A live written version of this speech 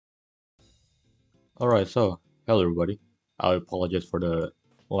Alright, so hello everybody. I apologize for the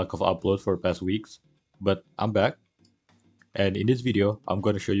lack of upload for the past weeks, but I'm back, and in this video I'm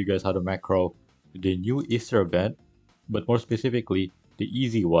going to show you guys how to macro the new Easter event, but more specifically the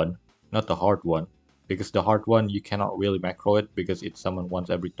easy one, not the hard one, because the hard one you cannot really macro it because it's summoned once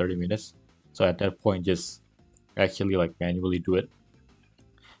every 30 minutes. So at that point just actually manually do it.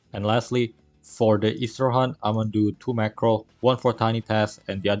 And lastly, for the Easter hunt, I'm gonna do two macro, one for TinyTask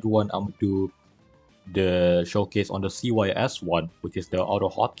and the other one I'm gonna do the showcase on the CYS one, which is the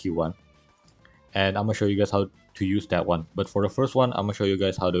AutoHotKey one, and I'm gonna show you guys how to use that one. But for the first one, I'm gonna show you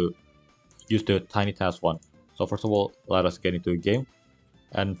guys how to use the TinyTask one. So first of all, let us get into the game.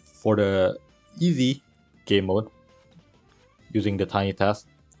 And for the easy game mode, using the TinyTask,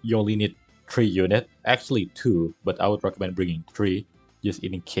 you only need 3 units, actually 2, but I would recommend bringing 3 just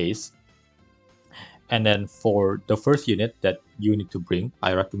in case. And then for the first unit that you need to bring,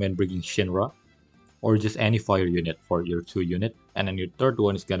 I recommend bringing Shinra, or just any fire unit for your 2 unit. And then your third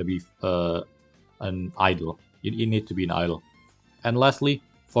one is gonna be an idol. You need to be an idol. And lastly,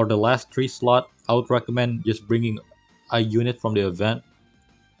 for the last 3 slot, I would recommend just bringing a unit from the event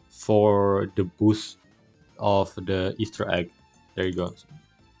for the boost of the Easter egg. There you go.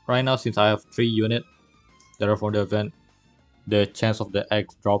 Right now, since I have 3 units that are from the event, the chance of the egg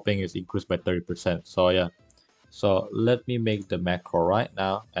dropping is increased by 30%. So yeah. So let me make the macro right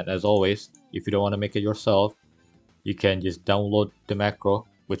now, and as always, if you don't want to make it yourself, you can just download the macro,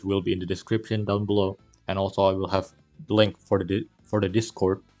 which will be in the description down below, and also I will have the link for the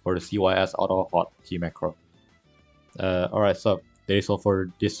Discord for the CYS AutoHotKey macro. Alright, so that is all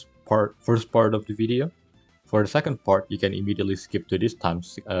for this first part of the video. For the second part, you can immediately skip to this time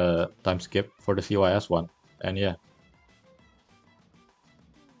skip for the CYS one, and yeah.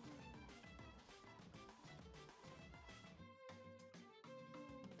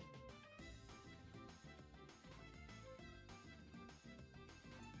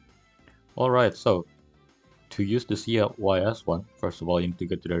 Alright, so to use the CYS one, first of all, you need to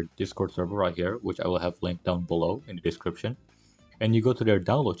go to their Discord server right here, which I will have linked down below in the description. And you go to their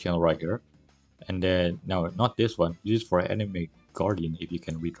download channel right here. And then, now, not this one, this is for Anime Guardian, if you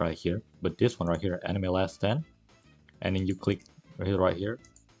can read right here. But this one right here, Anime Last Stand. And then you click right here.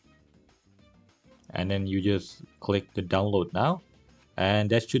 And then you just click the download now. And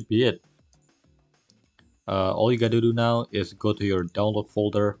that should be it. All you gotta do now is go to your download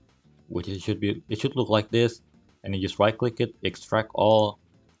folder, which it should look like this, and you just right click it, extract all,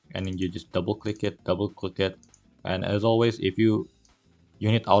 and then you just double click it, and as always, if you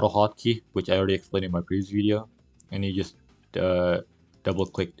need AutoHotKey, which I already explained in my previous video, and you just double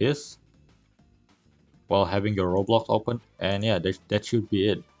click this while having your Roblox open, and yeah, that should be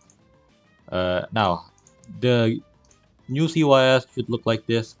it. Now the new CYS should look like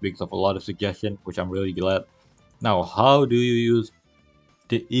this because of a lot of suggestions, which I'm really glad. Now, how do you use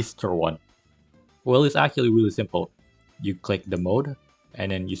the Easter one? Well, it's actually really simple. You click the mode, and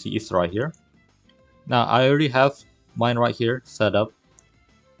then you see Easter right here. Now, I already have mine right here set up,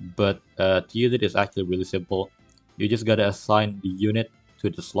 but to use it is actually really simple. You just gotta assign the unit to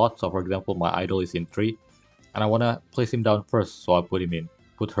the slot. So for example, my idol is in 3, and I wanna place him down first, so I put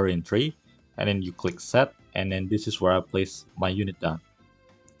her in 3, and then you click set, and then this is where I place my unit down.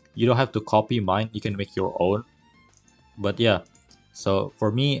 You don't have to copy mine, you can make your own. But yeah, so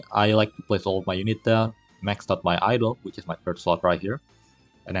for me, I like to place all of my unit down, max out my idol, which is my 3rd slot right here.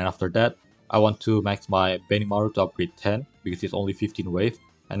 And then after that, I want to max my Benimaru to upgrade 10, because it's only 15 wave,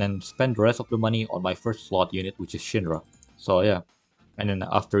 and then spend the rest of the money on my 1st slot unit, which is Shinra. So yeah, and then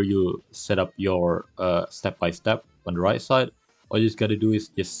after you set up your step by step on the right side, all you just gotta do is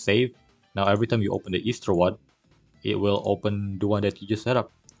just save. Now every time you open the Easter one, it will open the one that you just set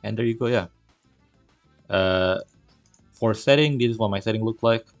up, and there you go. Yeah. For setting, this is what my setting look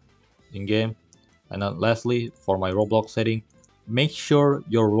like in game. And then lastly, for my Roblox setting, make sure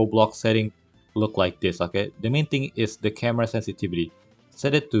your Roblox setting look like this. Okay, the main thing is the camera sensitivity.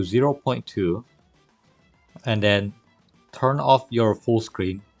 Set it to 0.2, and then turn off your full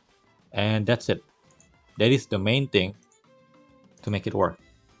screen, and that's it. That is the main thing to make it work.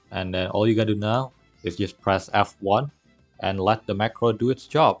 And then all you gotta do now is just press F1 and let the macro do its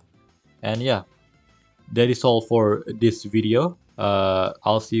job. And yeah, that is all for this video.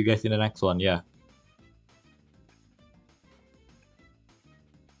 I'll see you guys in the next one. Yeah.